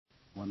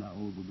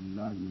ونعوذ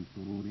بالله من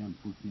شرور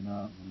أنفسنا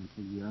ومن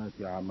سيئات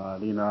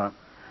أعمالنا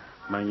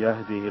من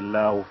يهده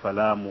الله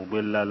فلا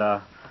مضل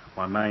له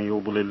ومن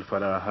يضلل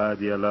فلا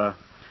هادي له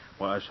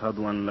وأشهد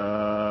أن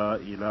لا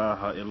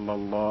إله إلا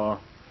الله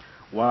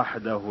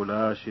وحده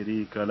لا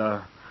شريك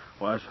له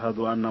وأشهد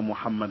أن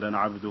محمدا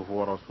عبده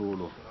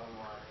ورسوله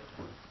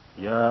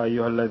يا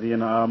أيها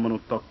الذين آمنوا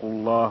اتقوا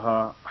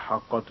الله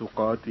حق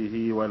تقاته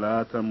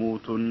ولا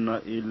تموتن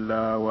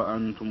إلا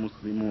وأنتم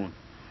مسلمون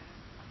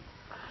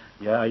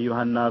يا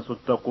أيها الناس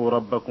اتقوا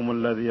ربكم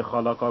الذي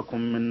خلقكم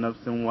من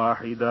نفس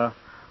واحدة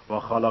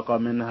وخلق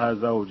منها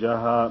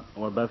زوجها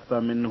وبث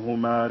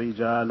منهما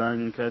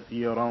رجالا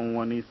كثيرا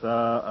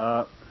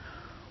ونساء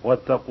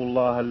واتقوا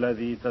الله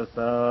الذي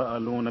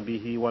تساءلون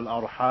به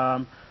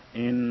والأرحام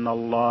إن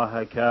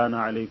الله كان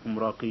عليكم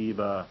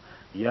رقيبا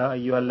يا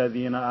أيها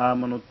الذين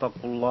آمنوا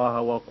اتقوا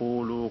الله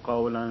وقولوا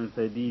قولا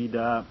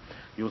سديدا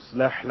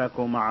يصلح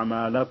لكم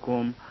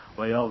أعمالكم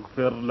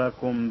ويغفر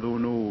لكم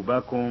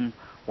ذنوبكم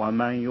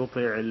ومن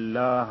يطع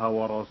الله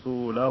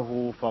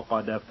ورسوله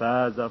فقد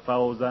فاز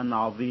فوزا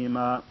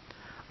عظيما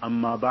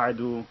أما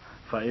بعد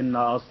فإن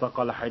أصدق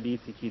الحديث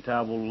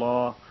كتاب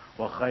الله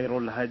وخير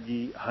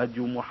الهدي هدي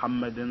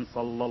محمد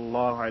صلى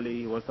الله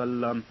عليه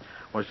وسلم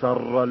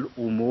وشر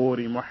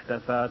الأمور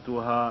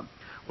محدثاتها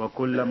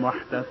وكل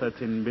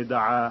محدثة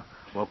بدعة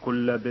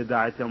وكل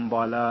بدعة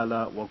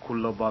ضلالة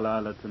وكل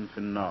ضلالة في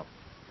النار.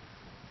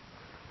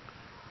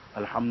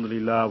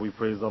 Alhamdulillah, we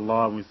praise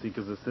Allah, we seek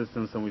His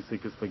assistance and we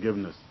seek His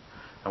forgiveness.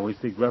 And we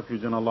seek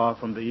refuge in Allah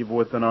from the evil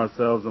within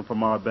ourselves and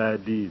from our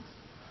bad deeds.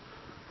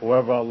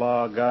 Whoever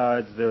Allah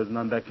guides, there is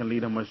none that can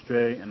lead him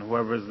astray, and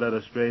whoever is led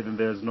astray, then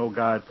there is no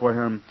guide for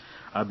him.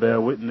 I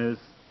bear witness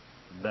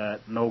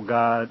that no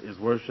God is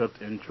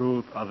worshipped in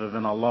truth other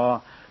than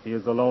Allah. He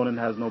is alone and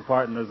has no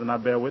partners, and I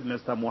bear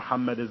witness that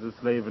Muhammad is His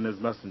slave and His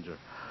messenger.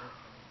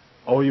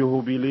 O you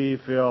who believe,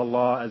 fear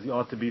Allah as He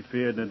ought to be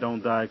feared, and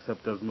don't die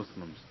except as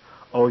Muslims.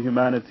 O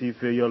humanity,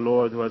 fear your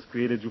Lord who has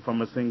created you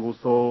from a single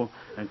soul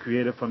and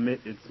created from it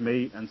its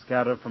mate and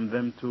scattered from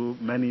them to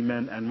many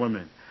men and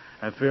women.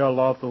 And fear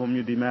Allah to whom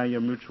you demand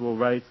your mutual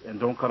rights, and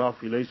don't cut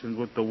off relations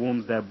with the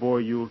wombs that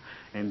bore you.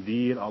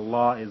 Indeed,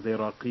 Allah is a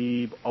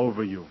Raqib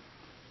over you.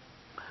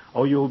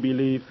 O you who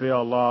believe, fear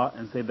Allah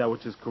and say that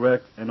which is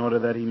correct, in order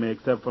that He may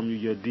accept from you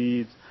your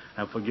deeds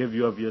and forgive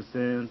you of your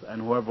sins. And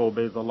whoever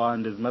obeys Allah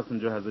and His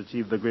Messenger has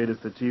achieved the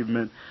greatest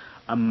achievement.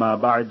 Amma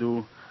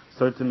ba'du.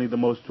 Certainly the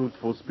most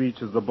truthful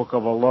speech is the Book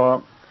of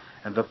Allah,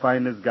 and the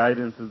finest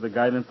guidance is the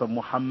guidance of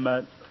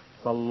Muhammad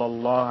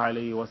sallallahu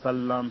alayhi wa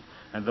sallam.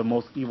 And the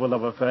most evil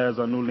of affairs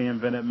are newly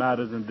invented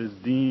matters in this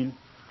deen.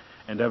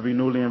 And every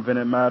newly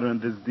invented matter in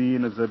this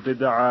deen is a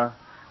bid'ah.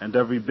 And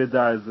every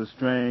bid'ah is a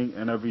straying.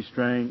 And every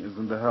straying is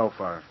in the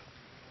hellfire.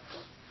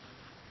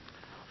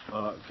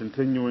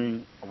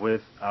 Continuing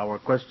with our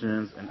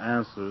questions and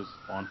answers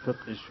on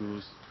fiqh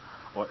issues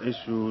or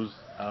issues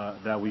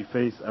that we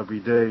face every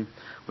day,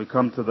 we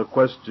come to the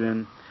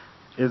question,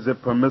 is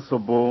it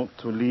permissible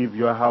to leave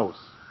your house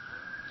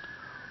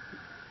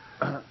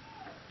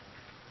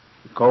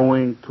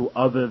going to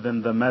other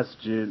than the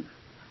masjid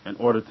in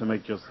order to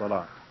make your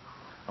salah?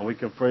 And we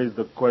can phrase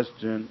the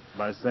question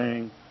by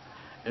saying,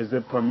 is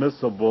it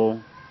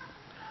permissible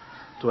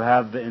to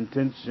have the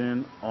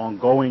intention on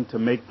going to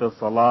make the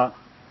salah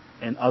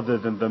in other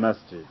than the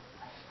masjid?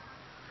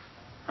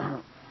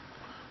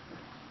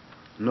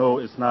 No,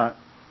 it's not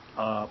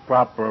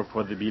proper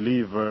for the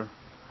believer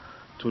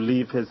to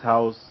leave his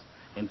house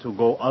and to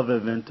go other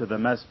than to the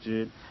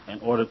masjid in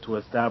order to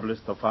establish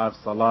the 5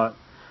 salat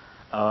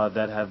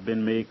that have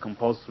been made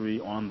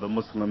compulsory on the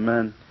Muslim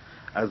men.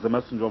 As the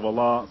Messenger of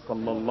Allah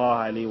sallallahu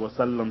alaihi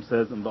wasallam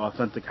says in the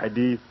authentic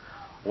hadith,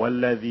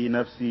 وَالَّذِي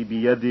نَفْسِي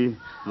بِيَدِهِ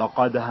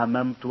لَقَدْ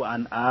هَمَمْتُ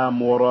أَنْ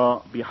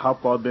آمُرَ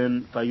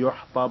بِحَطَبٍ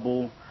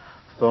فَيُحْطَبُ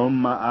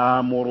ثُمَّ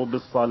آمُرُ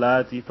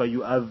بِالصَّلَاةِ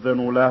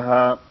فَيُؤَذَّنُ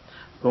لَهَا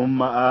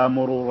ثُمَّ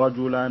آمُرُ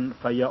رَجُلًا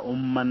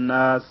فَيَؤُمَّ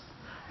النَّاسِ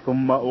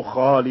ثم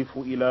أخالف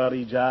إلى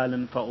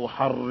رجال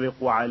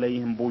فأحرق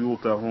عليهم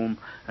بيوتهم.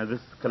 And this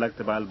is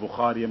collected by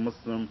Al-Bukhari and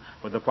Muslim,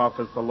 where the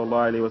Prophet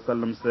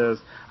ﷺ says,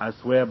 I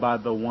swear by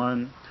the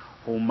one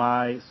whom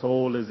my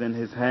soul is in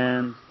his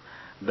hand,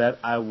 that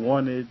I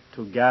wanted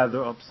to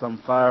gather up some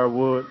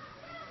firewood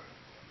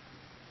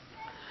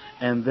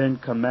and then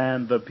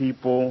command the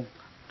people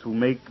to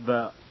make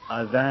the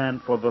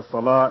adhan for the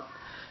salat,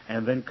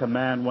 and then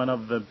command one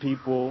of the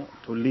people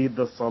to lead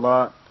the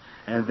salat,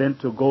 and then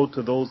to go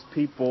to those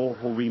people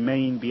who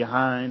remain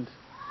behind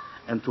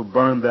and to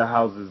burn their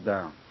houses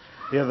down.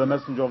 Here the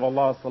Messenger of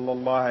Allah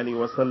sallallahu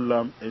alaihi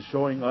wasallam is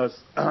showing us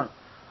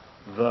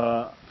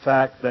the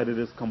fact that it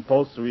is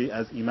compulsory,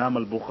 as Imam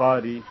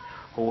al-Bukhari,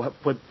 who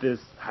put this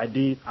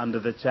hadith under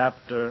the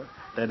chapter,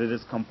 that it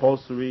is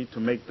compulsory to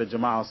make the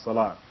Jama'ah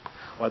Salat,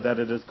 or that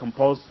it is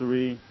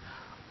compulsory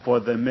for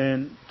the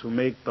men to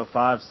make the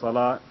 5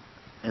 Salat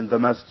in the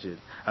masjid.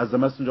 As the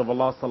Messenger of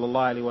Allah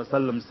sallallahu alaihi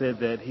wasallam said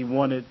that he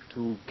wanted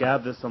to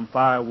gather some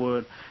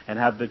firewood and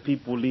have the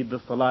people lead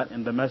the salat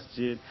in the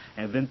masjid,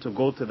 and then to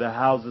go to the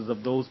houses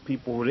of those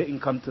people who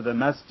didn't come to the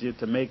masjid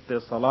to make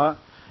their salat,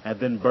 and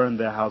then burn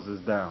their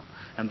houses down.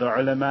 And the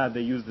ulama,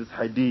 they use this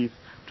hadith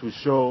to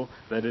show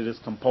that it is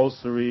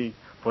compulsory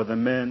for the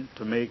men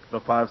to make the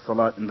 5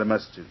 salat in the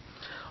masjid.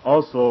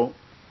 Also,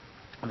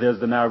 there's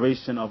the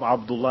narration of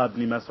Abdullah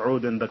ibn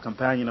Mas'ud, the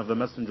companion of the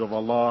Messenger of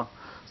Allah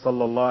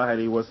sallallahu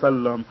alaihi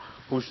wasallam,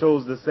 who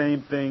shows the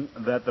same thing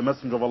that the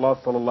Messenger of Allah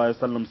sallallahu alaihi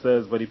wasallam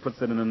says, but he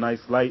puts it in a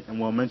nice light, and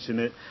we'll mention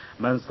it.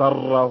 Man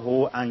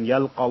sarrahu an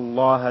yalqa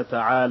Allah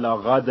ta'ala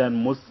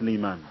ghadan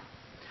musliman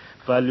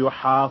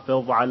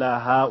فليحافظ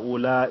على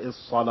هؤلاء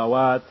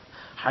الصلوات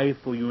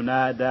حيث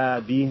ينادى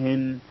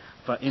بهن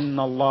فإن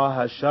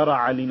الله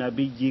شرع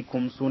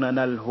لنبيكم سنن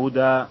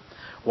الهدى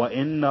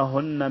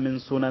وإنهن من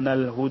سنن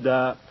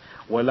الهدى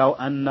ولو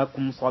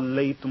أنكم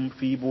صليتم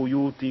في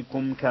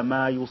بيوتكم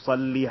كما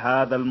يصلي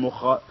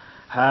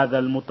هذا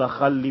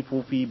المتخلف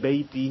في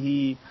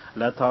بيته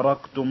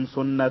لتركتم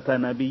سنة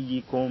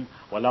نبيكم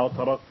ولو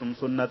تركتم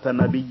سنة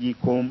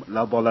نبيكم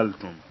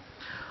لضللتم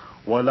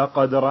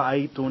ولقد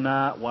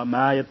رأيتنا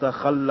وما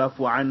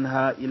يتخلف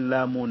عنها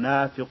إلا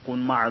منافق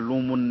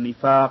معلوم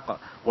النفاق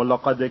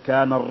ولقد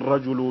كان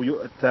الرجل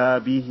يؤتى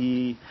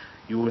به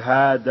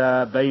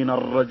يهادى بين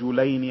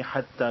الرجلين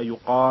حتى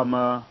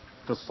يقام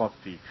في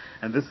الصف.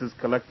 And this is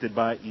collected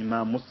by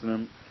Imam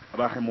Muslim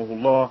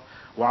rahimahullah.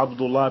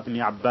 Abdullah ibn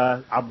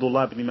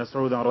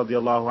Mas'ud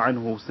radiallahu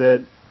anhu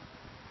said,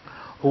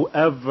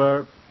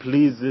 whoever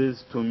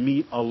pleases to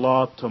meet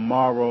Allah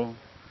tomorrow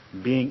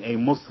being a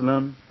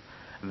Muslim,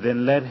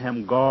 then let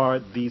him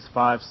guard these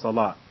 5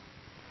 salat,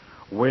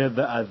 where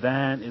the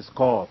adhan is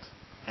called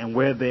and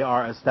where they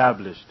are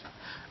established,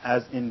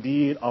 as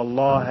indeed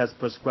Allah has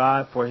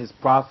prescribed for His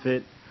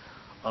Prophet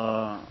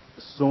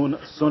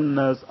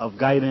sunnahs of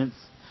guidance,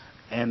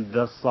 and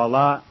the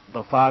salat,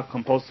 the 5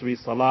 compulsory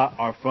salat,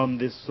 are from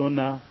this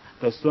sunnah,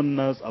 the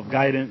sunnahs of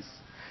guidance.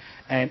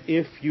 And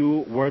if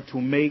you were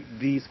to make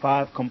these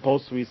 5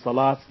 compulsory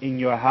salats in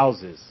your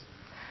houses,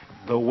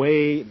 the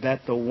way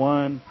that the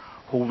one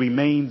who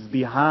remains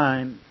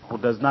behind, who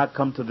does not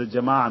come to the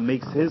jama'ah,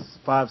 makes his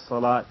 5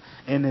 salat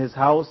in his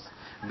house,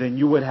 then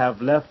you would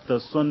have left the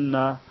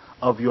sunnah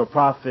of your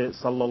Prophet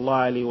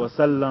sallallahu alaihi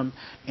wasallam.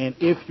 And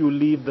if you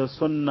leave the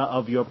sunnah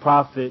of your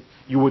Prophet,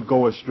 you would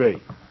go astray.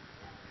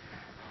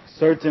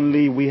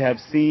 Certainly we have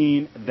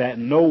seen that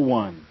no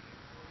one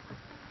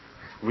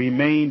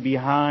remained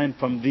behind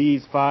from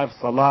these 5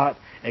 salat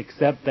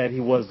except that he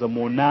was a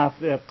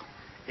munafiq.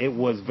 It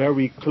was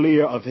very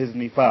clear of his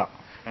nifaq.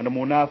 And a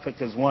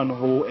munafiq is one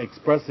who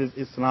expresses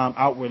Islam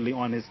outwardly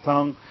on his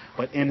tongue,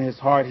 but in his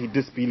heart he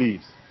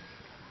disbelieves.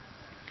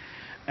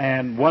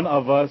 And one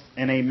of us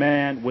and a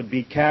man would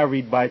be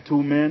carried by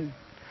 2 men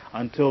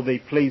until they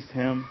place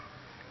him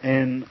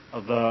in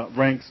the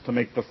ranks to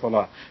make the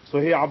salah.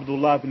 So here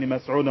Abdullah ibn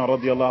Mas'ud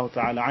radiallahu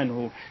ta'ala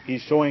anhu,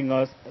 he's showing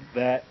us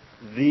that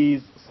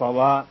these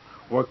salah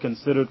were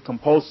considered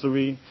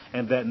compulsory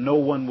and that no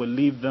one would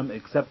leave them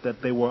except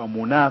that they were a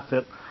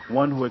munafiq,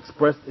 one who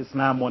expressed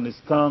Islam on his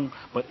tongue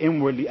but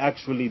inwardly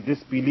actually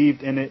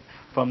disbelieved in it,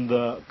 from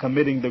the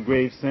committing the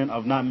grave sin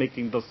of not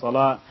making the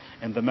salah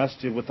in the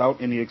masjid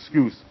without any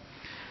excuse.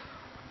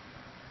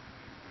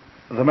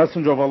 The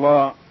Messenger of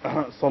Allah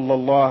sallallahu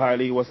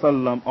alaihi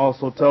wasallam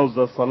also tells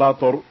us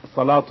salatul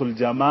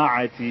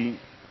jama'ati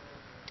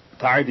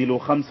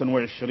ta'dilu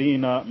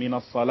 25 min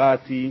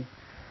as-salati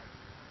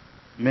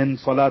min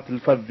salat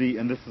al-fadhi,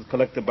 and this is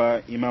collected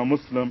by Imam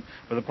Muslim,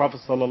 where the Prophet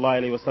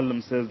sallallahu alaihi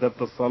wasallam says that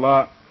the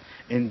salah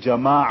in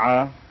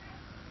jama'ah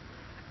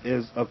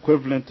is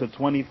equivalent to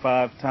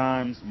 25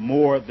 times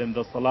more than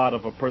the salat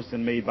of a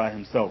person made by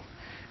himself.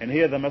 And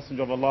here the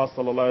Messenger of Allah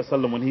sallallahu alaihi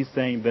wasallam, when he's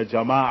saying the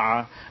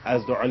jama'ah,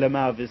 as the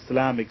ulama of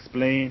Islam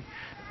explain,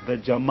 the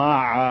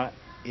jama'ah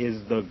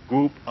is the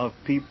group of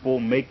people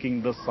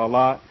making the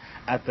salat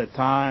at the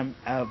time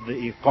of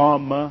the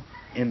iqamah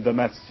in the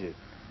masjid.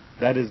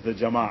 That is the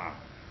jama'ah.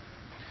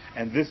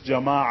 And this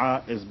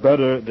jama'ah is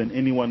better than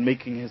anyone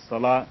making his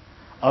salat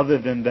other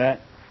than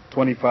that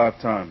 25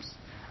 times.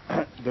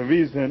 The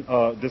reason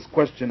this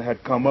question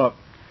had come up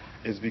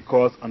is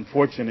because,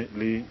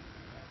 unfortunately,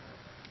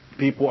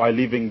 people are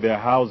leaving their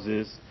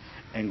houses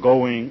and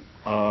going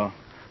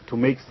to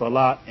make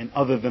salat in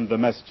other than the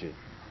masjid.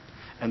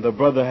 And the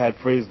brother had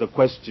phrased the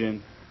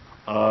question,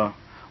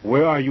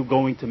 where are you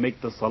going to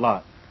make the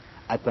salat?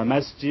 At the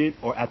masjid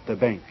or at the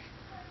bank?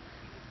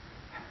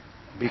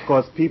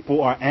 Because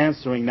people are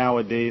answering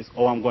nowadays,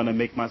 oh, I'm going to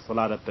make my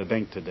salat at the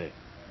bank today.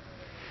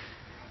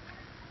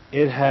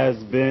 It has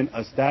been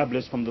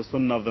established from the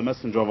sunnah of the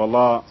Messenger of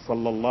Allah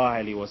sallallahu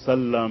alaihi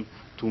wasallam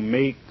to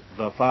make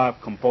the 5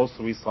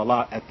 compulsory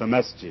salat at the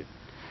masjid.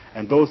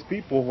 And those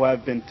people who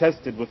have been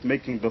tested with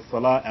making the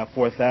salat at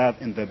 4th Ave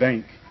in the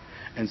bank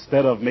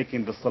instead of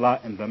making the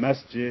salat in the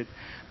masjid,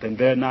 then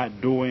they're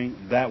not doing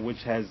that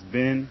which has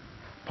been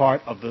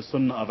part of the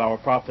sunnah of our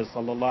Prophet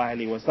sallallahu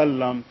alaihi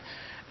wasallam.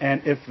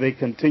 And if they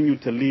continue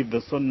to leave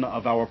the sunnah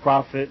of our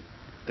Prophet,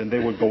 then they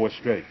will go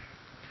astray.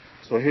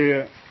 So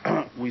here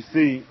we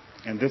see,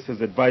 and this is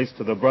advice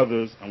to the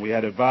brothers, and we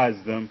had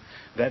advised them,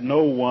 that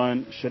no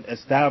one should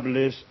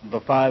establish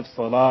the 5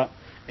 salat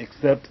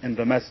except in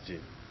the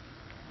masjid.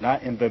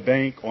 not in the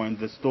bank or in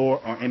the store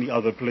or any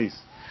other place.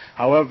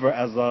 However,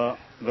 as the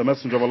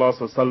Messenger of Allah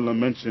ﷺ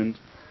mentioned,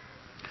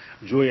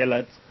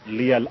 جُعِلَتْ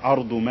لِيَ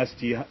الْأَرْضُ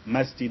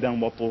مَسْجِدًا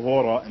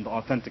وَطُهُورًا, in the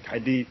authentic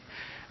hadith,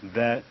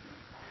 that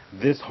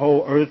this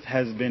whole earth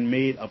has been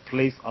made a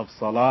place of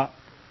salah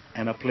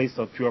and a place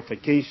of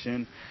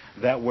purification,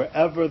 that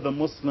wherever the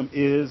Muslim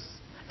is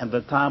and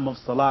the time of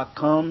salah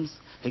comes,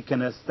 he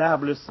can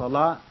establish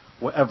salah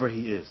wherever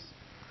he is.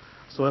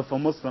 So if a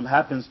Muslim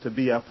happens to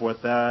be at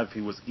Fourth Ave,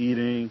 he was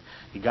eating,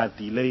 he got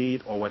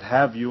delayed or what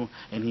have you,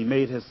 and he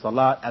made his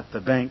salah at the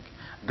bank,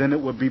 then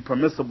it would be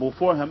permissible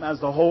for him, as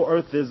the whole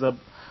earth is a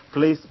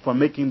place for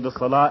making the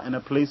salah and a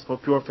place for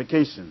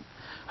purification.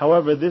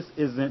 However, this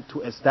isn't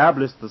to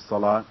establish the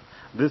salah.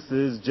 This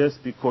is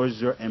just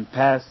because you're in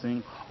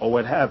passing or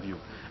what have you.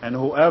 And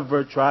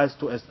whoever tries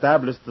to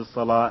establish the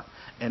salah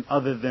and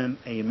other than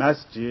a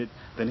masjid,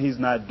 then he's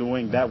not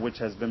doing that which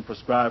has been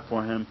prescribed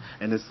for him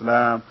in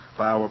Islam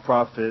by our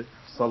Prophet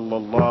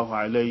sallallahu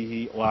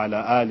alayhi wa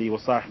ala alihi wa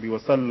sahbihi wa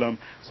sallam.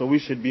 So we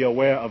should be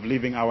aware of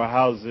leaving our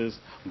houses,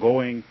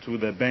 going to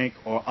the bank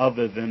or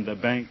other than the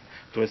bank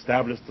to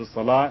establish the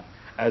salah,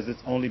 as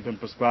it's only been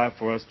prescribed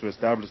for us to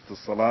establish the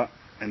salah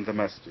in the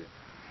masjid.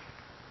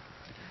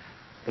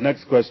 The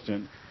next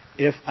question: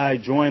 if I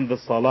join the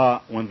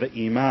salah when the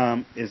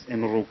imam is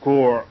in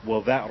ruku',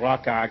 will that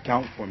rak'ah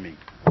count for me?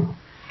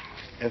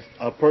 If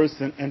a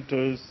person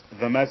enters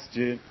the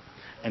masjid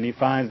and he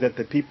finds that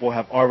the people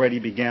have already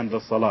began the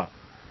salah,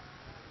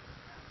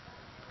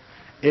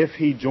 if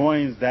he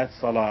joins that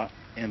salah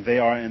and they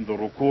are in the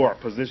ruku'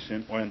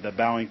 position or in the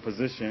bowing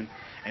position,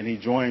 and he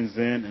joins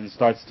in and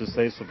starts to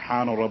say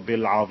Subhana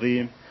Rabbil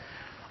Azim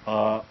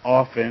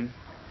often,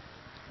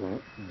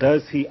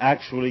 does he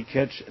actually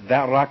catch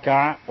that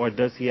rak'ah, or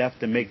does he have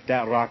to make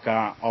that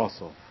rak'ah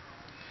also?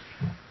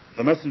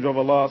 The Messenger of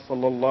Allah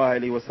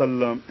sallallahu alaihi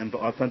wasallam, in the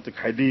authentic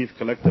hadith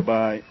collected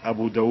by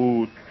Abu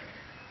Dawood,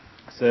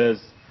 says,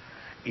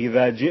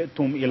 إِذَا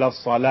جِئْتُمْ إِلَى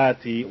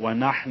الصَّلَاةِ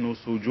وَنَحْنُ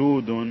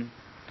سُجُودٌ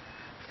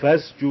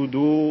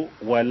فَاسْجُدُوا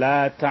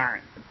وَلَا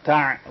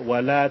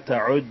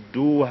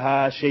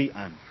تَعُدُّوهَا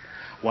شَيْئًا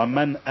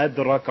وَمَنْ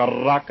أَدْرَكَ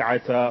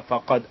الرَّكْعَةَ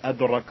فَقَدْ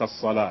أَدْرَكَ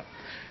الصَّلَاةِ.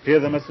 Here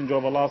the Messenger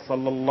of Allah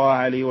sallallahu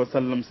alaihi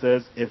wasallam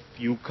says, if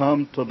you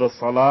come to the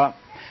salah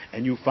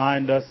and you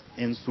find us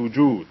in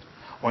sujood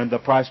or in the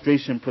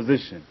prostration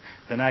position,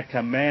 then I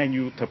command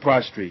you to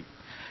prostrate,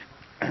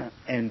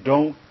 and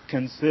don't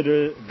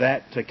consider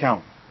that to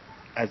count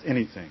as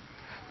anything,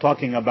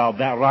 talking about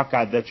that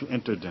rak'ah that you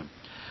entered in.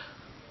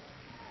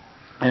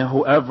 And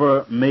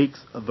whoever makes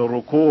the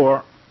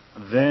ruku',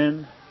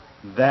 then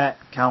that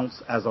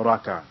counts as a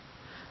rak'ah.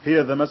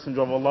 Here the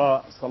Messenger of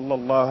Allah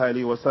sallallahu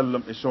alaihi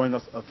wasallam is showing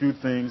us a few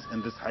things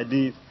in this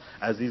hadith,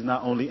 as he's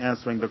not only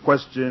answering the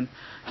question,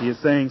 he is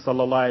saying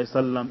sallallahu alaihi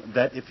wasallam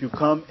that if you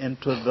come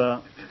into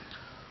the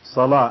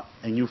salah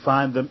and you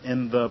find them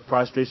in the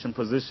prostration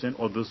position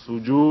or the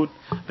sujood,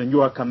 then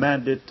you are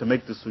commanded to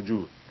make the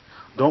sujood.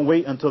 Don't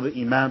wait until the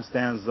imam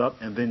stands up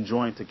and then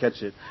join to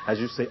catch it, as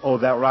you say, oh,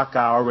 that rak'ah,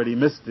 I already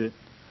missed it,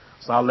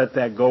 so I'll let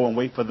that go and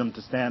wait for them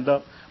to stand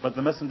up. But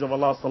the Messenger of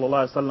Allah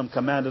sallallahu alaihi wasallam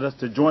commanded us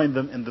to join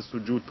them in the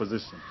sujood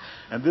position.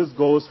 And this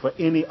goes for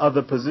any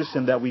other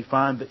position that we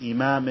find the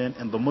imam in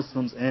and the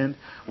Muslims in.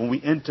 When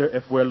we enter,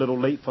 if we're a little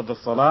late for the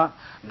salah,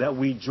 that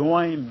we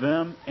join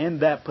them in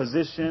that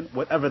position,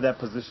 whatever that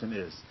position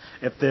is.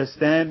 If they're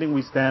standing,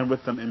 we stand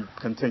with them and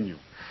continue.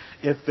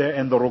 If they're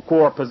in the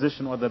ruku'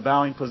 position or the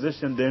bowing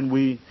position, then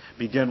we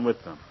begin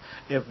with them.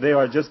 If they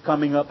are just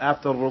coming up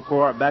after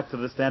ruku' back to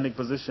the standing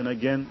position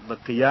again, the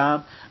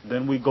qiyam,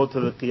 then we go to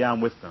the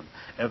qiyam with them.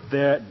 If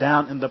they're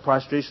down in the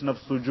prostration of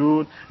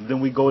sujood,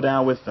 then we go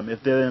down with them.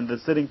 If they're in the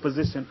sitting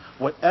position,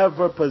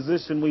 whatever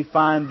position we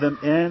find them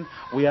in,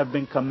 we have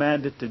been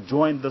commanded to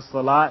join the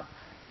salat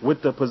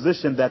with the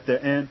position that they're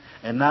in,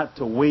 and not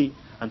to wait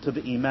until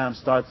the imam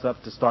starts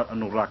up to start a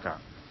new rak'ah.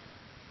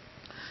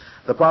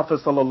 The Prophet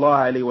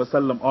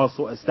ﷺ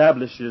also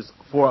establishes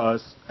for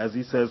us, as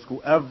he says,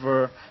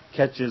 whoever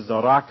catches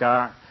the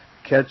rak'ah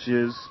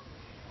catches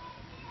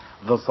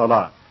the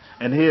salah.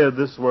 And here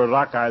this word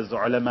rak'ah, as the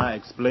ulama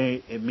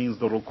explain, it means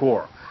the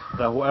ruku'.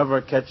 That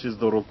whoever catches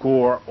the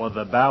ruku' or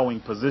the bowing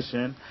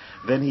position,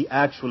 then he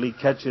actually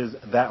catches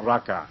that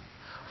rak'ah.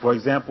 For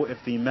example, if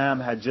the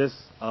imam had just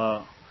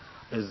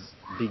is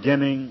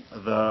beginning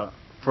the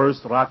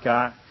first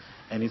rak'ah,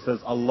 and he says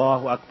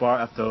Allahu Akbar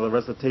after the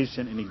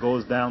recitation, and he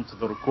goes down to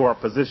the ruku'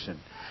 position,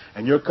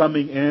 and you're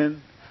coming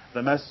in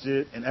the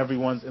masjid and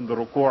everyone's in the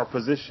ruku'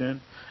 position,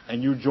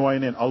 and you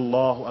join in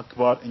Allahu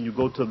Akbar and you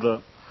go to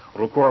the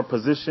ruku'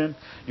 position,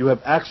 you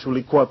have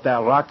actually caught that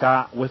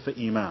rak'ah with the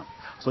imam.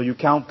 So you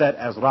count that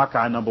as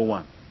rak'ah number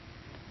 1,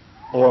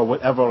 or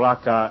whatever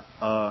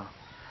rak'ah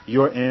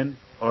you're in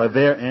or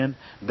they're in,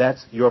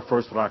 that's your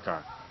first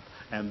rak'ah,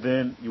 and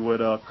then you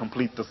would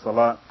complete the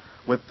salah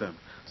with them.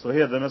 So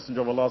here the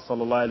Messenger of Allah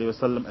sallallahu alaihi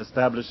wasallam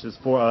establishes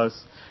for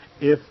us,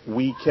 if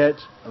we catch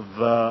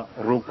the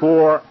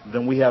ruku',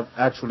 then we have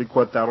actually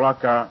caught that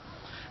rak'ah.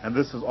 And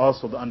this is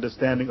also the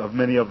understanding of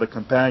many of the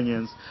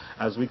companions,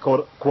 as we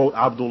quote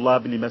Abdullah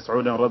ibn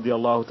Mas'ud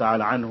radiyallahu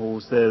ta'ala anhu,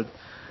 who said,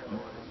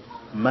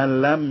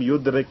 "Man lam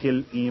yudrik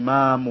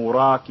al-imam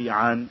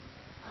raki'an,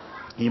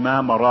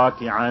 imam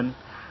raki'an,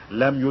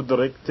 lam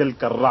yudrik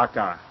tilka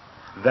al-rak'ah."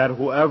 That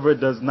whoever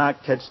does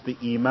not catch the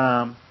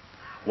imam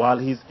while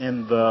he's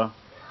in the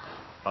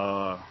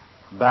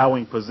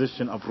bowing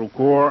position of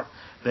ruku',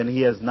 then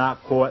he has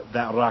not caught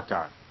that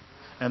rak'ah.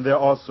 And there are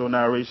also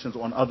narrations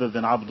on other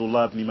than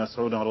Abdullah ibn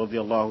Mas'ud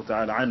radiyallahu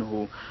ta'ala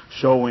anhu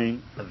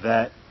showing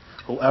that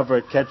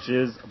whoever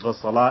catches the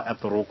salah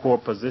at the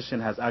ruku' position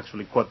has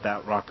actually caught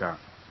that rak'ah.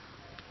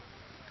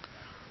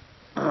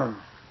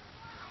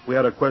 We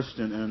had a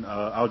question, and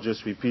I'll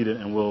just repeat it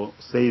and we'll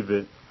save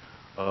it,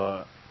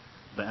 the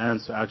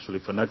answer actually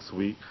for next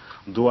week.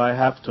 Do I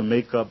have to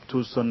make up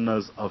 2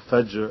 sunnahs of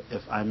Fajr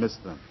if I miss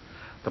them?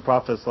 The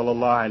Prophet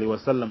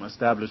ﷺ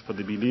established for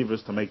the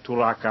believers to make 2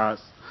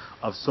 rak'ahs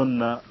of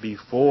sunnah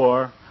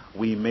before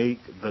we make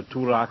the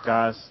 2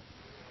 rak'ahs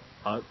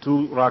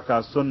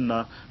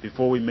sunnah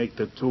before we make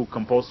the 2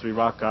 compulsory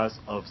rak'ahs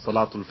of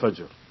Salatul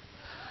Fajr.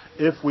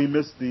 If we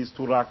miss these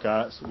 2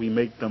 rak'ahs, we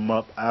make them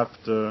up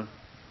after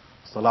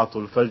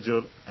Salatul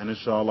Fajr, and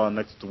inshallah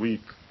next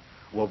week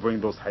we'll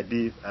bring those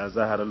hadith, as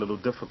I had a little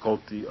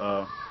difficulty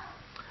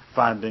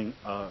finding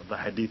the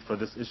hadith for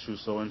this issue,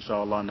 so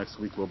inshallah next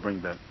week we'll bring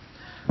that.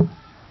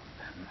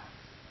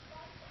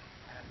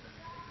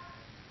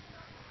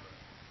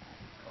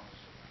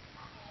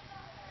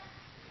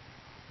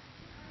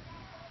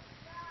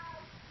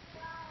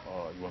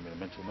 You want me to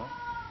mention that?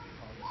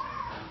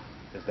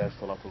 Is that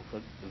Salatul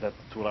Fajr? Is that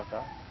the 2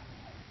 rak'ah?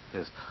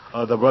 Yes.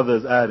 The brother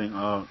is adding,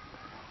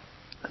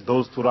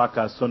 those 2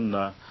 rak'ah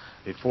sunnah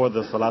before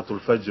the Salatul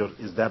Fajr,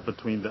 is that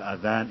between the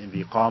adhan and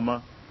the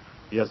iqamah?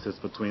 Yes, it's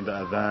between the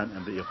adhan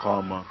and the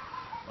iqamah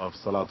of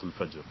Salatul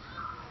Fajr.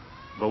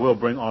 But we'll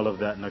bring all of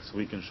that next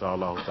week,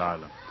 inshallah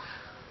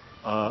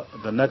ta'ala.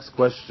 The next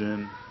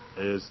question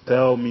is,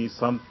 tell me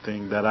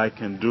something that I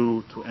can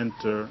do to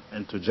enter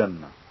into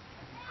Jannah.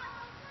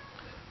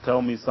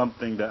 Tell me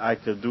something that I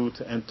could do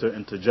to enter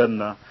into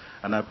Jannah.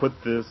 And I put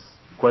this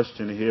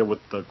question here with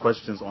the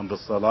questions on the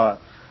Salah,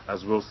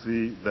 as we'll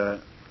see that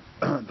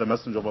the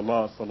Messenger of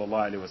Allah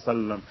sallallahu alaihi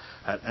wasallam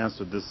had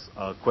answered this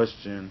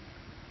question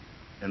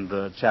in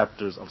the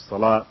chapters of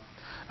Salah,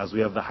 as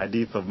we have the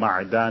hadith of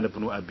Ma'dan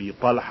ibn Abi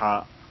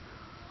Talha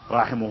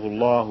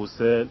rahimahullah, who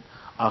said,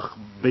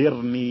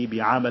 أخبرني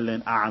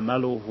بعمل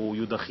أعمله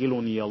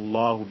يدخلني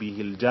الله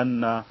به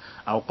الجنة،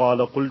 أو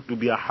قال قلت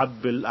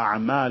بأحب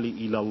الأعمال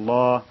إلى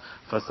الله،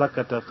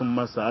 فسكت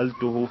ثم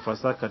سألته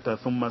فسكت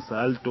ثم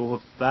سألته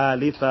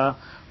الثالثة،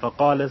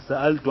 فقال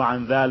سألت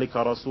عن ذلك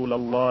رسول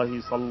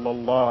الله صلى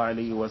الله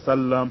عليه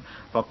وسلم،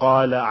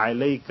 فقال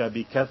عليك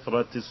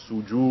بكثرة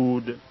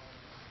السجود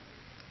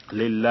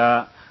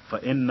لله،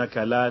 فإنك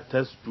لا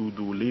تسجد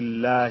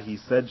لله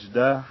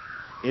سجدة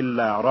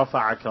إلا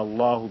رفعك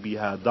الله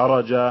بها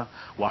درجة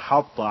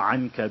وحط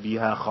عنك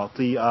بها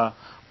خطيئة.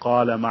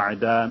 قال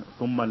معدان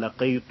ثم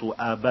لقيت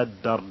أبا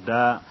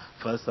الدرداء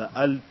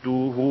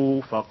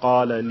فسألته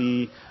فقال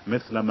لي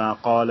مثل ما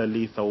قال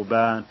لي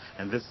ثوبان.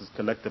 And this is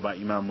collected by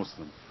Imam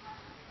Muslim.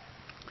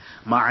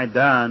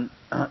 Ma'dan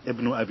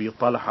ibn Abi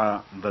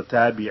Talha, the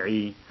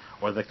tabi'i,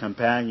 or the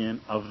companion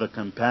of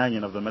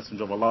the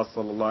Messenger of Allah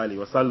sallallahu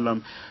alaihi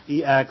wasallam,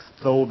 he asked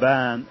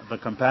Thawban, the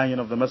companion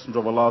of the Messenger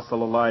of Allah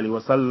sallallahu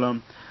alaihi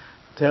wasallam,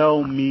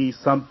 tell me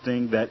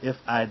something that if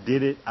I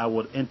did it, I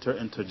would enter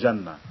into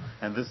Jannah.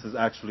 And this is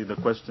actually the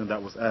question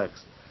that was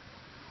asked,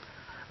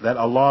 that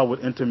Allah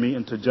would enter me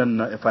into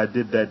Jannah if I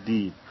did that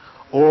deed.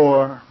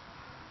 Or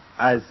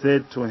I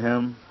said to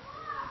him,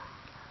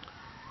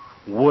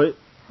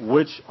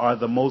 which are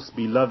the most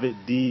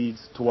beloved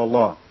deeds to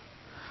Allah?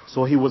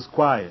 So he was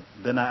quiet.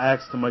 Then I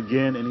asked him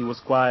again, and he was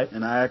quiet.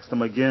 And I asked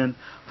him again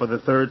for the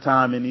 3rd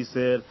time, and he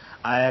said,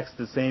 I asked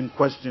the same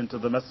question to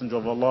the Messenger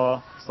of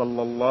Allah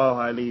sallallahu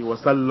alaihi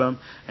wasallam,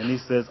 and he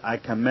says, I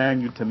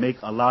command you to make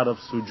a lot of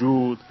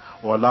sujood,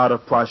 or a lot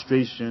of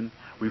prostration,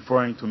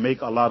 referring to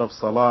make a lot of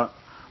salah,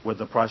 where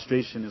the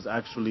prostration is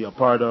actually a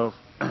part of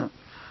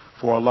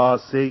for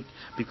Allah's sake,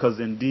 because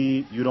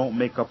indeed you don't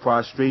make a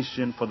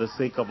prostration for the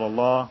sake of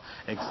Allah,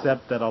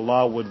 except that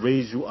Allah would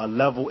raise you a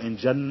level in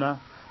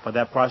Jannah for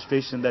that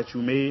prostration that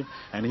you made,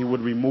 and He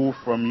would remove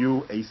from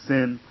you a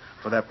sin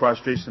for that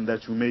prostration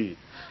that you made.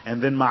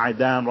 And then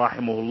Ma'dan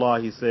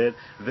rahimahullah, he said,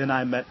 then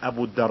I met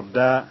Abu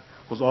Darda,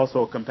 who's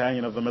also a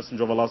companion of the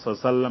Messenger of Allah sallallahu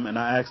alaihi wasallam, and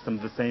I asked him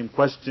the same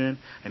question,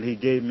 and he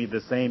gave me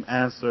the same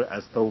answer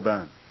as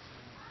Thawban.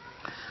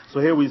 So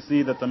here we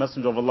see that the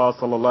Messenger of Allah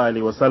sallallahu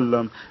alaihi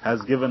wasallam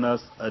has given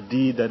us a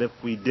deed that if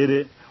we did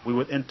it, we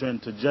would enter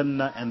into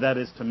Jannah, and that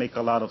is to make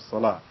a lot of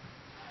salah.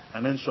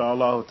 And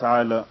inshallah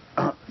ta'ala,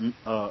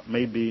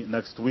 maybe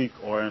next week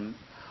or in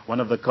one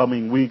of the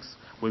coming weeks,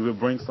 we will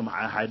bring some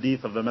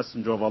hadith of the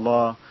Messenger of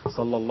Allah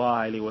sallallahu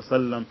alaihi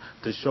wasallam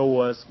to show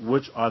us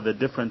which are the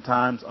different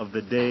times of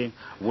the day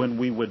when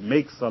we would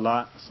make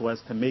salah so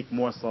as to make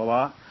more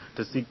salah.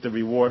 to seek the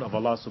reward of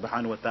Allah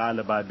subhanahu wa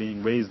ta'ala by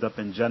being raised up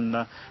in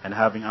Jannah and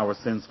having our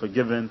sins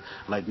forgiven,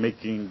 like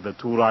making the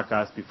 2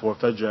 rak'ahs before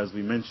Fajr as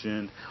we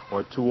mentioned,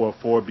 or 2 or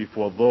 4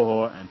 before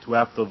Dhuhr, and 2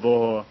 after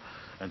Dhuhr,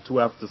 and 2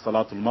 after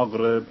Salatul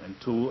Maghrib, and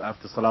 2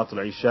 after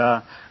Salatul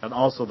Isha, and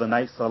also the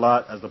night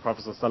Salat as the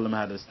Prophet ﷺ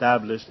had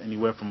established,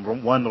 anywhere from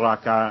 1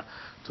 rak'ah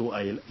to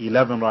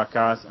 11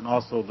 rak'ahs, and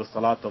also the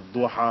Salat of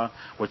Duha,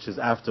 which is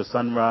after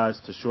sunrise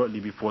to shortly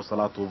before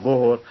Salatul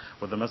Dhuhr,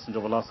 where the Messenger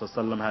of Allah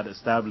ﷺ had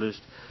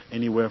established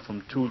anywhere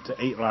from 2 to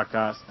 8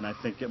 rak'ahs, and I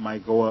think it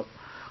might go up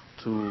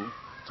to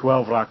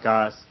 12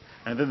 rak'ahs.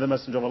 And then the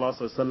Messenger of Allah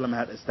ﷺ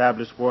had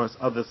established for us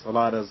other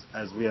salat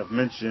as we have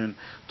mentioned,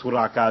 2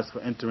 rak'ahs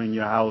for entering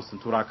your house and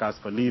 2 rak'ahs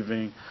for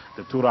leaving,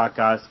 the 2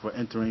 rak'ahs for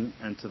entering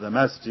into the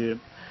Masjid,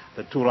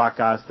 the 2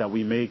 rak'ahs that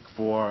we make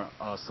for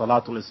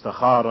Salatul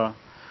Istikhara,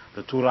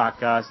 the 2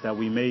 rak'ahs that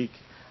we make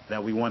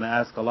that we want to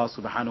ask Allah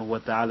subhanahu wa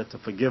ta'ala to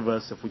forgive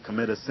us if we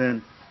commit a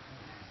sin.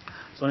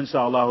 So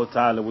inshallah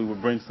ta'ala we will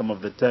bring some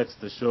of the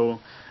text to show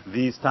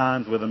these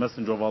times where the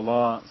Messenger of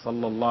Allah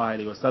sallallahu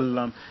alayhi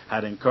wasallam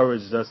had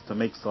encouraged us to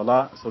make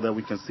salah so that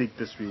we can seek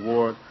this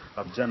reward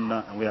of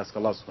Jannah, and we ask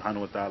Allah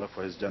subhanahu wa ta'ala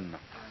for His Jannah.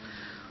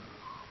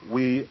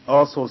 We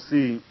also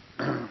see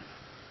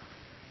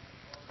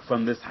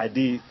from this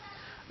hadith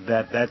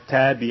that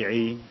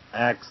tabi'i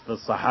asked the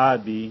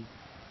sahabi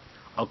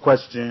a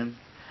question,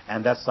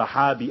 and that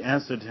sahabi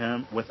answered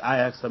him with, I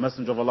asked the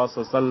Messenger of Allah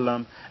sallallahu alayhi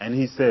wasallam, and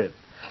he said.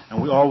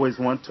 And we always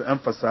want to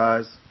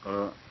emphasize,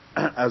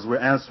 as we're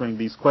answering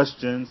these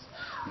questions,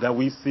 that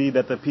we see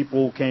that the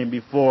people who came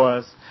before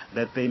us,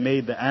 that they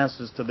made the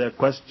answers to their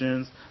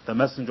questions. The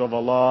Messenger of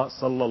Allah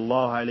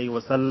sallallahu alaihi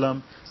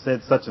wasallam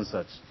said such and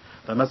such.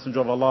 The Messenger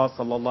of Allah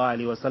sallallahu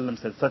alaihi wasallam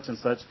said such and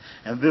such,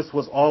 and this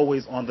was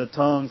always on the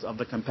tongues of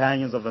the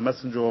companions of the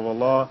Messenger of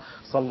Allah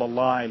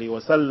sallallahu alaihi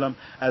wasallam,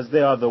 as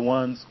they are the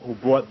ones who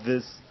brought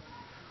this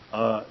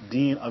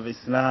deen of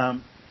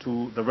Islam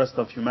to the rest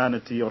of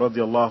humanity,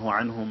 radiallahu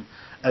anhum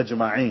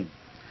ajma'een.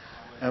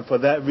 And for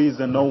that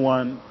reason, no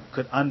one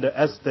could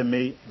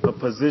underestimate the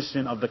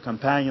position of the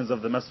companions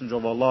of the Messenger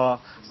of Allah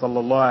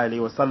sallallahu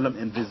alaihi wasallam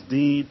in this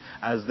deen,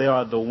 as they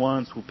are the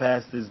ones who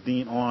passed this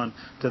deen on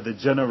to the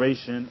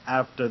generation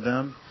after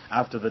them,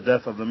 after the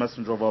death of the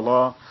Messenger of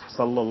Allah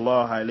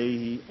sallallahu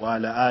alaihi wa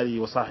ala alihi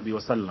wa sahbihi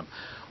wasallam.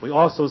 We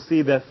also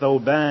see that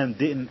Thawban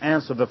didn't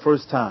answer the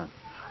first time,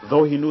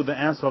 though he knew the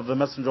answer of the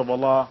Messenger of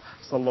Allah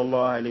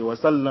sallallahu alaihi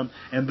wasallam,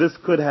 and this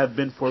could have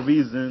been for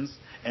reasons,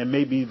 and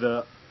maybe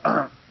the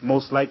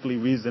most likely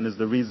reason is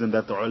the reason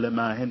that the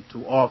ulama hint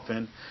to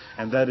often,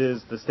 and that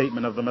is the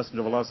statement of the Messenger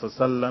of Allah sallallahu alaihi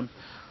wasallam,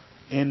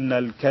 إن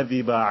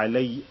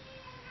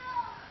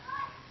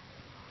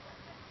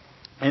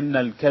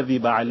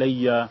الكذب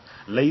علي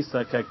ليس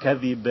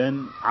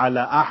ككذب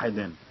على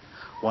أحد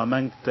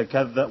ومن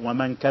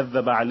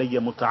كذب علي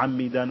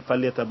متعمدا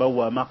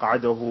فليتبوأ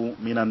مقعده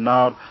من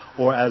النار.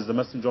 Or as the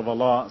Messenger of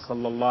Allah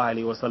sallallahu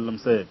alaihi wasallam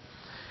said,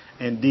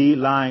 indeed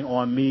lying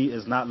on me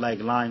is not like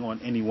lying on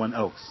anyone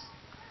else,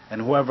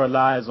 and whoever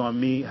lies on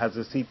me has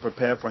a seat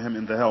prepared for him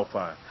in the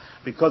hellfire.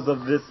 Because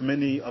of this,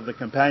 many of the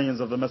companions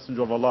of the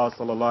Messenger of Allah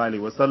sallallahu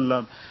alaihi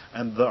wasallam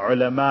and the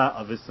ulama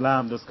of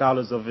Islam, the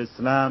scholars of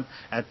Islam,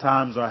 at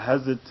times are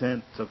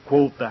hesitant to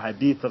quote the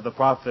hadith of the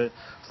Prophet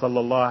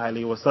sallallahu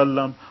alaihi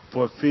wasallam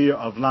for fear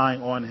of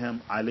lying on him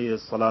alayhi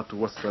salatu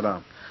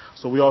wassalam.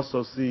 So we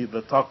also see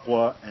the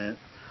taqwa and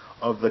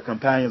of the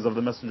companions of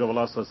the Messenger of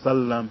Allah sallallahu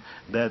alaihi wasallam,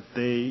 that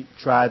they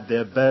tried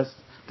their best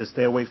to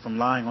stay away from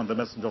lying on the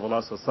Messenger of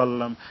Allah sallallahu alaihi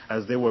wasallam,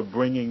 as they were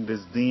bringing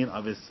this deen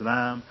of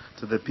Islam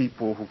to the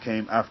people who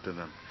came after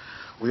them.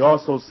 We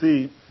also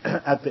see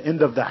at the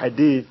end of the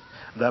hadith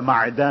that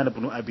Ma'adan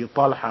ibn Abi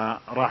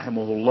Talha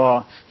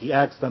rahimahullah, he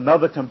asked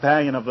another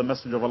companion of the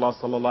Messenger of Allah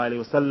sallallahu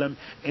alaihi wasallam,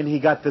 and he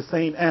got the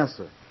same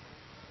answer.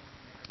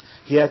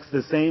 He asked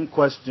the same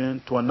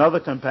question to another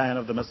companion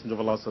of the Messenger of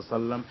Allah sallallahu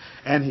alaihi wasallam,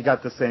 and he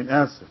got the same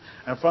answer.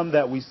 And from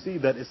that we see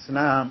that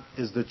Islam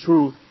is the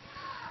truth,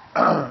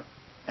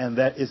 and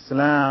that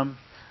Islam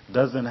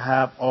doesn't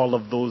have all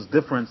of those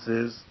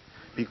differences,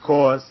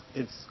 because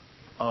it's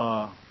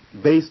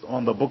based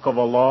on the Book of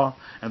Allah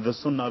and the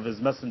Sunnah of His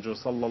Messenger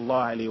sallallahu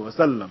alaihi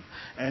wasallam.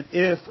 And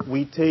if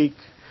we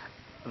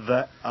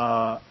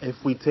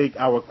take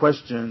our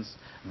questions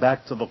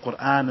back to the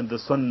Qur'an and the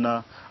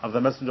Sunnah of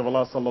the Messenger of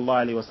Allah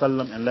sallallahu alaihi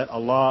wasallam, and let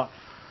Allah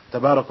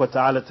tabarak wa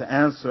ta'ala to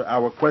answer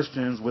our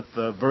questions with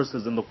the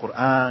verses in the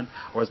Qur'an,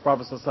 or His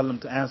Prophet sallallahu alaihi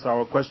wasallam to answer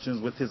our questions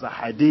with his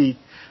hadith,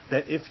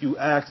 that if you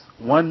ask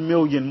 1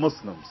 million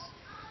Muslims,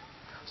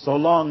 so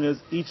long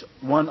as each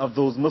one of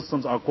those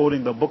Muslims are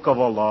quoting the Book of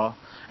Allah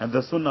and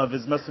the Sunnah of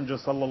His Messenger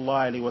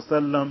sallallahu alaihi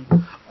wasallam,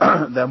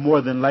 that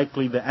more than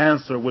likely the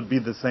answer would be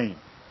the same.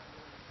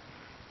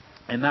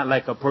 And not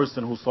like a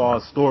person who saw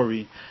a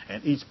story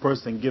and each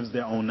person gives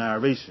their own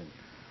narration.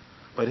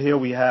 But here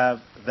we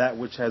have that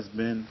which has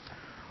been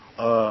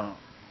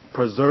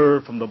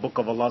preserved from the book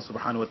of Allah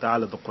subhanahu wa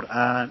ta'ala, the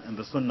Qur'an, and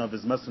the sunnah of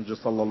His Messenger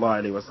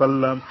sallallahu alayhi wa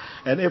sallam.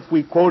 And if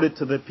we quote it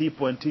to the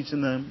people and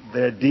teaching them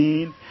their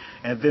deen,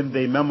 and then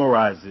they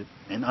memorize it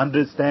and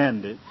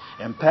understand it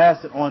and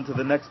pass it on to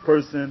the next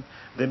person,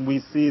 then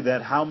we see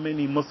that how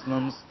many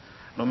Muslims,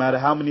 no matter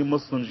how many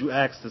Muslims you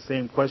ask the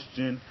same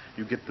question,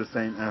 you get the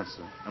same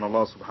answer. And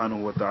Allah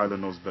subhanahu wa ta'ala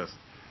knows best.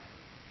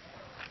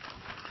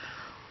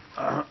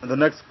 The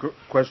next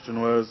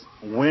question was,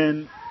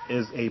 when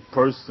is a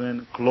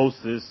person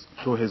closest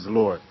to his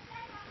Lord?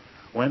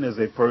 When is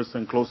a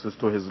person closest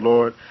to his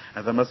Lord?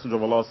 And the Messenger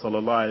of Allah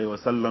sallallahu alayhi wa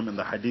sallam in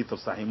the hadith of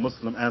Sahih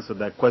Muslim answered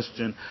that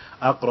question,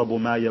 أَقْرَبُ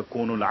مَا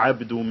يَكُونُ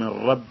الْعَبْدُ مِنْ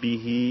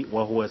رَبِّهِ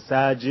وَهُوَ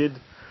سَاجِدٌ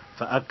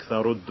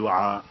فَأَكْثَرُ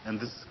الدُّعَاء. And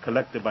this is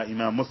collected by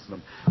Imam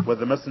Muslim, where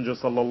the Messenger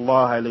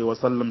sallallahu alayhi wa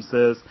sallam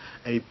says,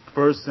 a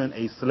person,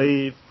 a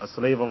slave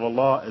of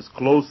Allah is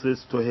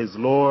closest to his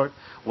Lord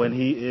when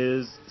he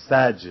is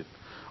sajid,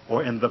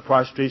 or in the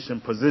prostration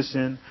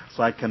position.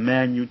 So I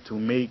command you to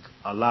make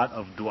a lot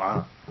of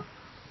dua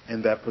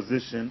in that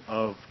position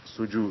of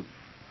sujood.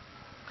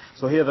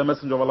 So here the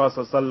Messenger of Allah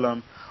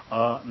sallallahu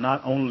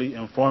not only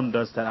informed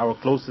us that our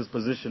closest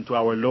position to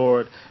our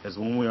Lord is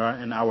when we are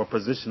in our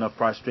position of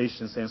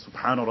prostration saying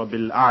Subhana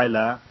Rabbil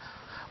A'la,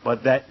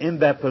 but that in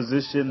that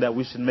position that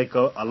we should make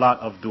a lot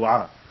of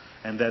dua,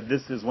 and that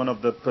this is one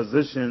of the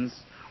positions,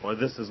 or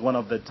this is one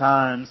of the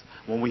times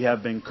when we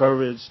have been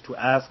encouraged to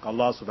ask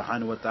Allah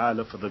subhanahu wa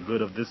ta'ala for the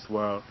good of this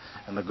world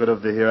and the good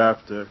of the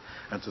hereafter,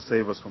 and to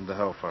save us from the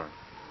hellfire.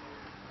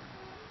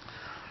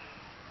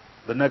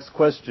 The next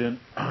question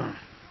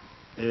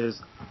is,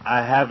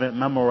 I haven't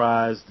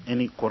memorized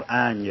any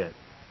Qur'an yet.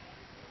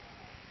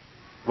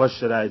 What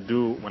should I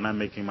do when I'm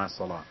making my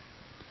salah?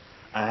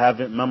 I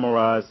haven't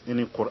memorized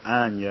any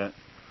Qur'an yet.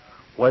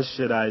 What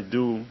should I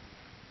do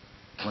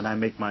when I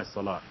make my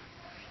salah?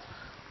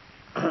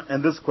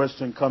 And this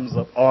question comes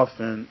up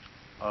often,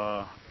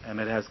 and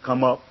it has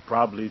come up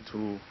probably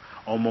to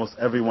almost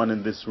everyone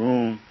in this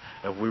room.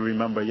 If we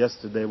remember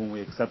yesterday when we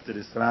accepted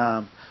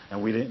Islam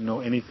and we didn't know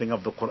anything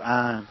of the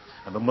Qur'an,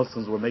 and the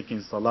Muslims were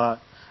making salah,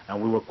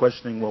 and we were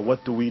questioning, well,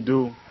 what do?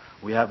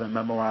 We haven't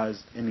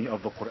memorized any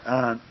of the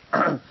Qur'an.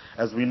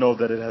 As we know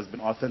that it has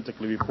been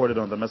authentically reported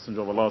on the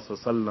Messenger of Allah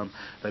sallallahu alaihi wasallam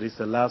that he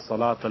said, La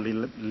salata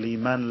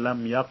liman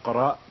lam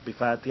yaqra bi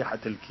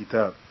fatihatil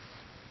kitab.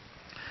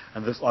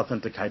 And this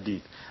authentic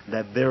hadith,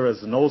 that there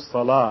is no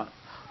salah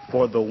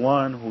for the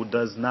one who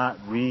does not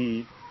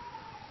read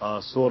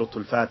Surah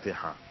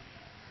Al-Fatiha.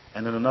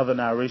 And in another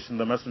narration,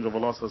 the Messenger of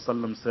Allah sallallahu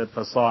alaihi wasallam said,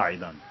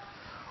 فَصَاعِدًا.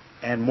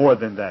 And more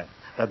than that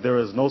there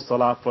is no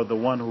salah for the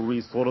one who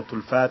reads Surah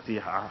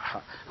Al-Fatiha,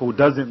 who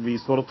doesn't read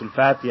Surah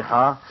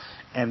Al-Fatiha,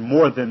 and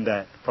more than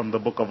that from the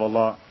book of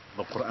Allah,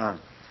 the Qur'an.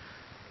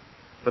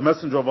 The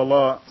Messenger of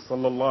Allah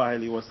sallallahu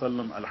alaihi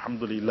wasallam,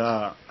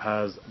 alhamdulillah,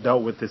 has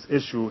dealt with this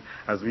issue,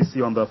 as we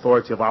see on the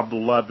authority of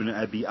Abdullah ibn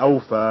Abi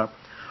Awfa,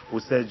 who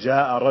said,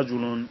 جاء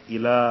رجل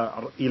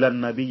إلى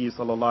النبي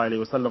صلى الله عليه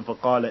وسلم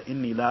فقال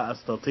إني لا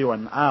أستطيع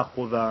أن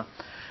آخذ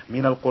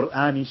من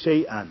القرآن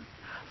شيئا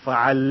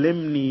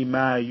فعلمني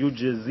ما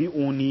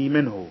يجزئني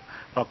منه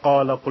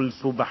فقال قل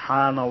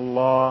سبحان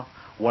الله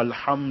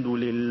والحمد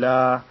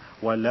لله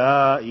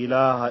ولا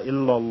إله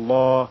إلا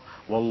الله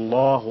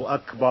والله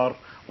أكبر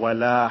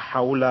ولا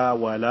حول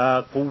ولا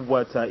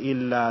قوة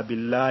إلا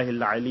بالله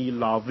العلي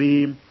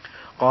العظيم.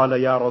 قال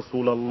يا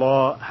رسول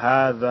الله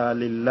هذا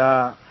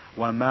لله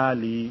وما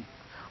لي؟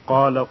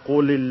 قال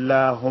قل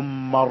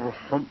اللهم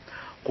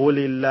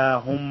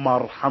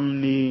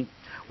ارحمني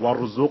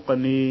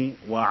وارزقني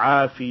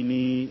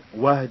وعافني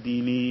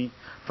واهدني.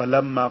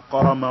 فلما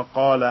قام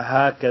قال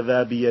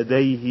هكذا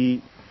بيديه.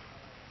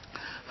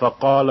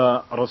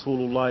 فقال رسول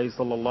الله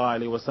صلى الله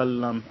عليه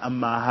وسلم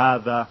أما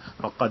هذا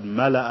فقد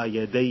ملأ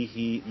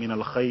يديه من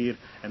الخير.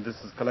 And this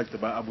is collected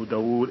by Abu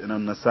Dawood and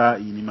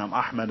An-Nasa'i and Imam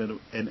Ahmad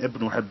and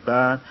Ibn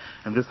Hibban,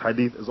 and this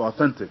hadith is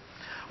authentic.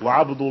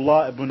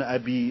 Abdullah ibn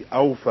Abi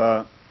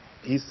Awfa,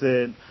 he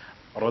said,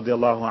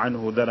 radiallahu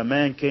anhu, that a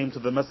man came to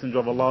the Messenger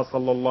of Allah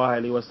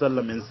sallallahu alaihi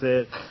wasallam and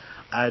said,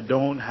 I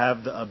don't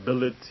have the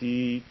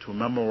ability to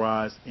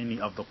memorize any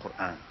of the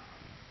Qur'an,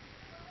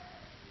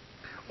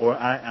 or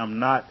I am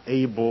not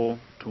able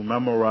to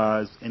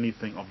memorize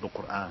anything of the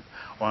Qur'an,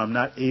 or I'm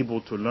not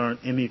able to learn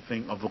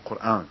anything of the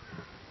Qur'an.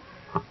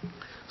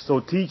 So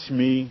teach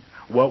me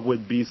what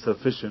would be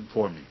sufficient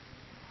for me,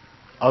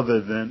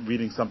 other than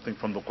reading something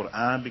from the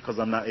Qur'an, because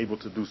I'm not able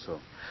to do so.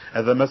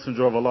 And the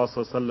Messenger of Allah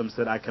sallallahu alaihi wasallam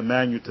said, I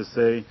command you to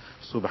say,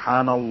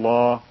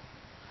 Subhanallah,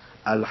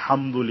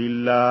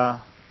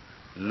 Alhamdulillah,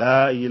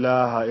 La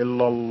ilaha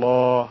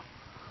illallah,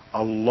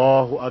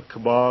 Allahu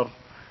Akbar,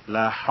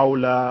 La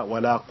hawla wa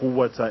la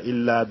quwwata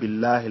illa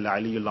billahi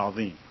al-ali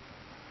al-azim.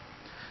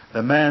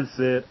 The man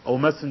said, O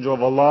Messenger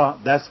of Allah,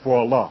 that's for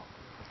Allah.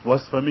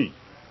 What's for me?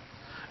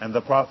 And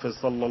the Prophet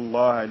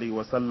sallallahu alaihi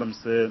wasallam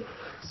said,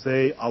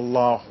 say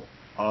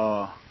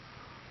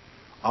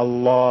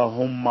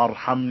Allahumma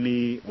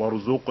arhamni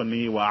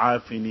warzuqni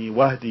wa'afini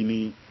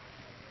wahdini.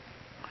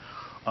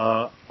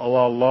 O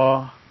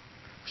Allah,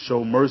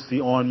 show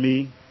mercy on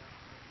me,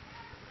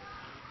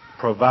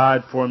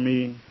 provide for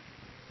me,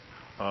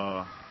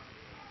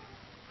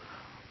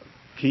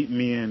 keep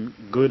me in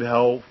good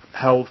health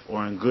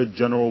or in good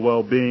general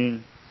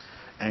well-being,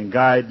 and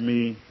guide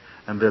me.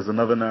 And there's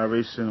another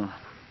narration,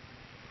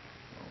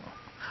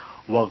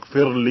 وَاغْفِرْ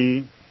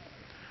لِي.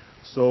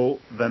 So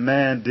the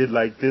man did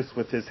like this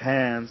with his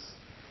hands,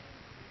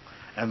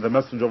 and the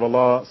Messenger of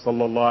Allah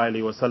sallallahu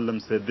alaihi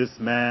wasallam said, this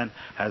man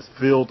has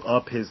filled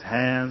up his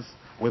hands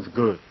with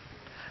good,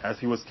 as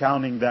he was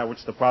counting that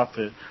which the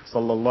Prophet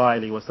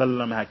sallallahu alaihi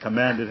wasallam had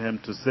commanded him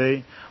to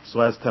say,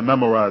 so as to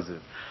memorize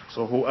it.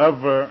 So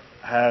whoever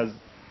has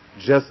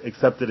just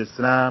accepted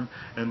Islam,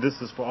 and this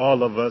is for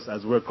all of us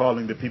as we're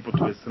calling the people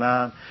to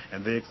Islam,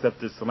 and they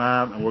accept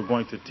Islam, and we're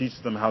going to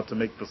teach them how to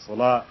make the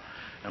Salah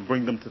and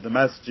bring them to the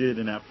Masjid,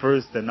 and at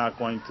first they're not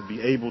going to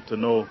be able to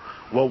know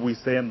what we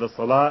say in the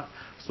Salah,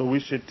 so we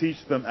should teach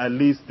them at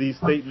least these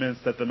statements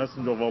that the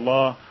Messenger of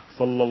Allah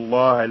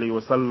sallallahu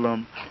alaihi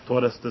wasallam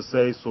taught us to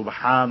say: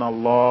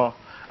 Subhanallah,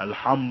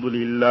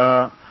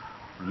 Alhamdulillah,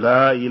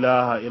 La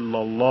ilaha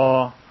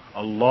illallah,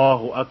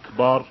 Allahu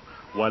Akbar,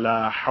 wa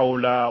la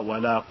hawla wa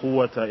la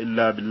quwwata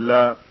illa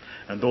billah.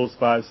 And those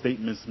 5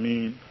 statements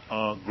mean,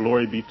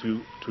 glory be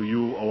to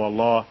you, O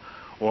Allah.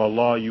 O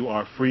Allah, you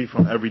are free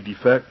from every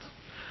defect.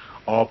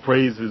 All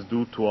praise is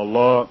due to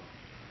Allah.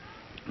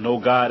 No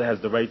God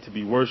has the right to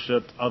be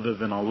worshipped other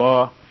than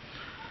Allah.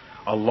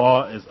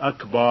 Allah is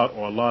Akbar,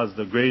 or Allah is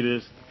the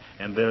greatest,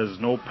 and there is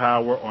no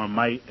power or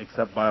might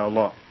except by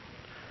Allah.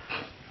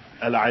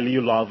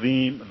 Al-Aliyul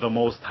Azim, the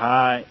Most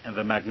High and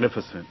the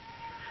Magnificent.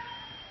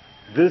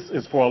 This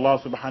is for Allah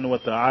subhanahu wa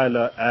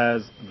ta'ala,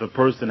 as the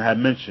person had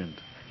mentioned.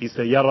 He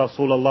said, Ya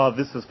Rasulullah,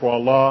 this is for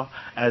Allah,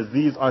 as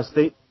these are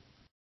statements